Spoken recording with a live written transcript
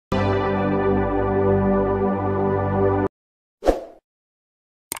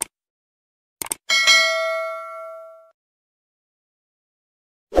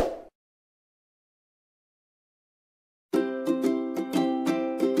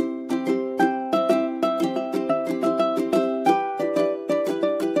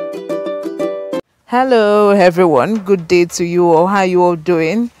Hello everyone, good day to you all. How you all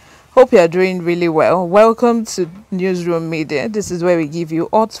doing? Hope you are doing really well. Welcome to Newsroom Media. This is where we give you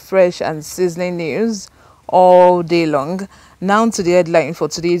hot, fresh and sizzling news all day long. Now to the headline for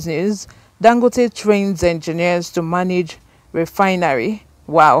today's news. Dangote trains engineers to manage refinery.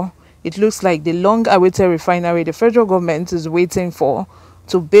 Wow, it looks like the long-awaited refinery the federal government is waiting for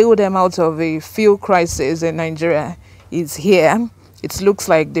to bail them out of a fuel crisis in Nigeria is here. It looks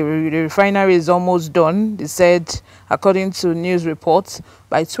like the refinery is almost done. They said, according to news reports,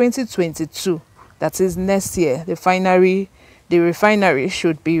 by 2022, that is next year, the refinery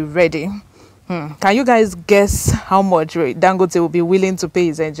should be ready. Can you guys guess how much Dangote will be willing to pay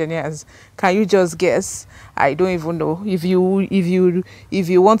his engineers? Can you just guess? I don't even know. If you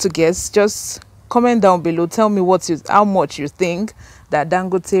want to guess, just comment down below. Tell me how much you think that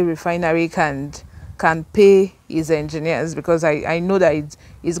Dangote refinery can pay his engineers, because I know that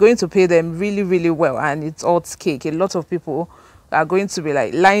it's going to pay them really, really well, and it's hot cake. A lot of people are going to be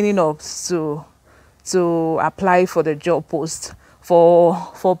like lining up to apply for the job post for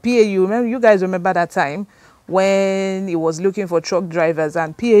PAU. Remember, you guys remember that time when he was looking for truck drivers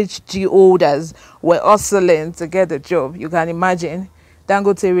and PhD holders were hustling to get the job. You can imagine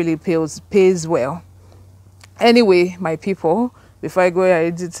Dangote really pays well. Anyway, my people, before I go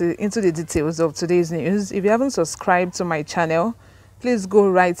into the details of today's news, if you haven't subscribed to my channel, please go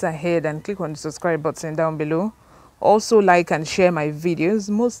right ahead and click on the subscribe button down below. Also, like and share my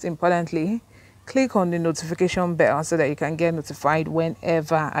videos. Most importantly, click on the notification bell so that you can get notified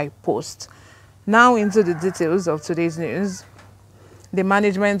whenever I post. Now into the details of today's news. The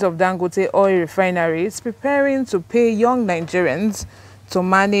management of Dangote Oil Refinery is preparing to pay young Nigerians to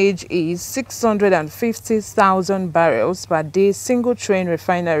manage a 650,000 barrels per day single train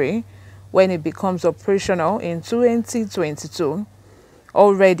refinery when it becomes operational in 2022.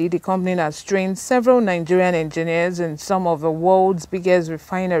 Already, the company has trained several Nigerian engineers in some of the world's biggest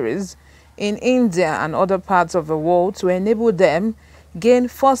refineries in India and other parts of the world to enable them gain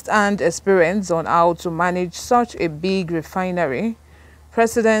first-hand experience on how to manage such a big refinery.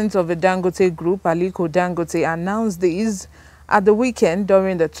 President of the Dangote Group, Aliko Dangote, announced these at the weekend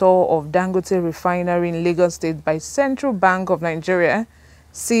during the tour of Dangote Refinery in Lagos State by Central Bank of Nigeria,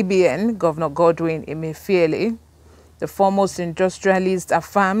 CBN, Governor Godwin Emefiele. The foremost industrialist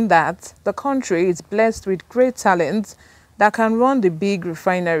affirmed that the country is blessed with great talent that can run the big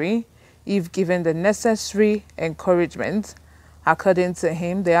refinery if given the necessary encouragement. According to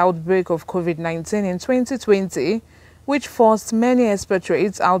him, the outbreak of COVID-19 in 2020, which forced many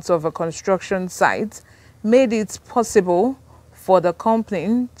expatriates out of a construction site, made it possible for the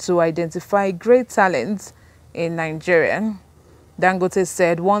company to identify great talent in Nigeria. Dangote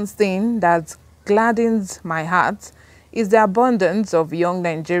said, "One thing that gladdens my heart is the abundance of young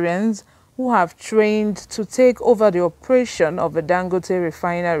Nigerians who have trained to take over the operation of the Dangote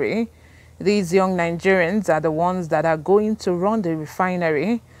refinery. These young Nigerians are the ones that are going to run the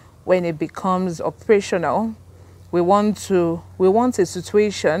refinery when it becomes operational. We want a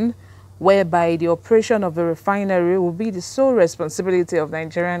situation whereby the operation of the refinery will be the sole responsibility of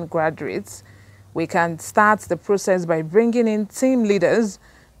Nigerian graduates. We can start the process by bringing in team leaders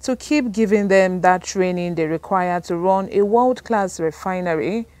to keep giving them that training they require to run a world-class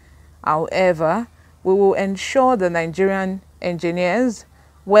refinery. However, we will ensure the Nigerian engineers,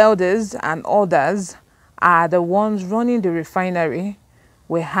 welders and others are the ones running the refinery.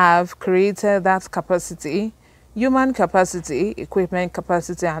 We have created that capacity, human capacity, equipment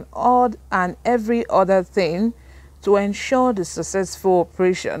capacity, and every other thing to ensure the successful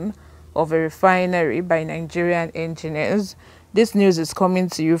operation of a refinery by Nigerian engineers." This news is coming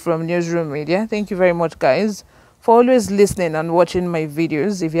to you from Newsroom Media. Thank you very much, guys, for always listening and watching my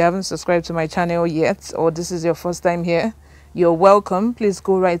videos. If you haven't subscribed to my channel yet, or this is your first time here, you're welcome. Please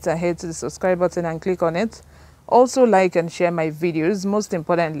go right ahead to the subscribe button and click on it. Also, like and share my videos. Most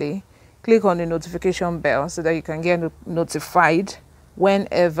importantly, click on the notification bell so that you can get notified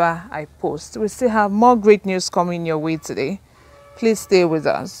whenever I post. We still have more great news coming your way today. Please stay with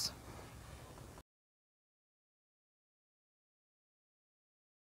us.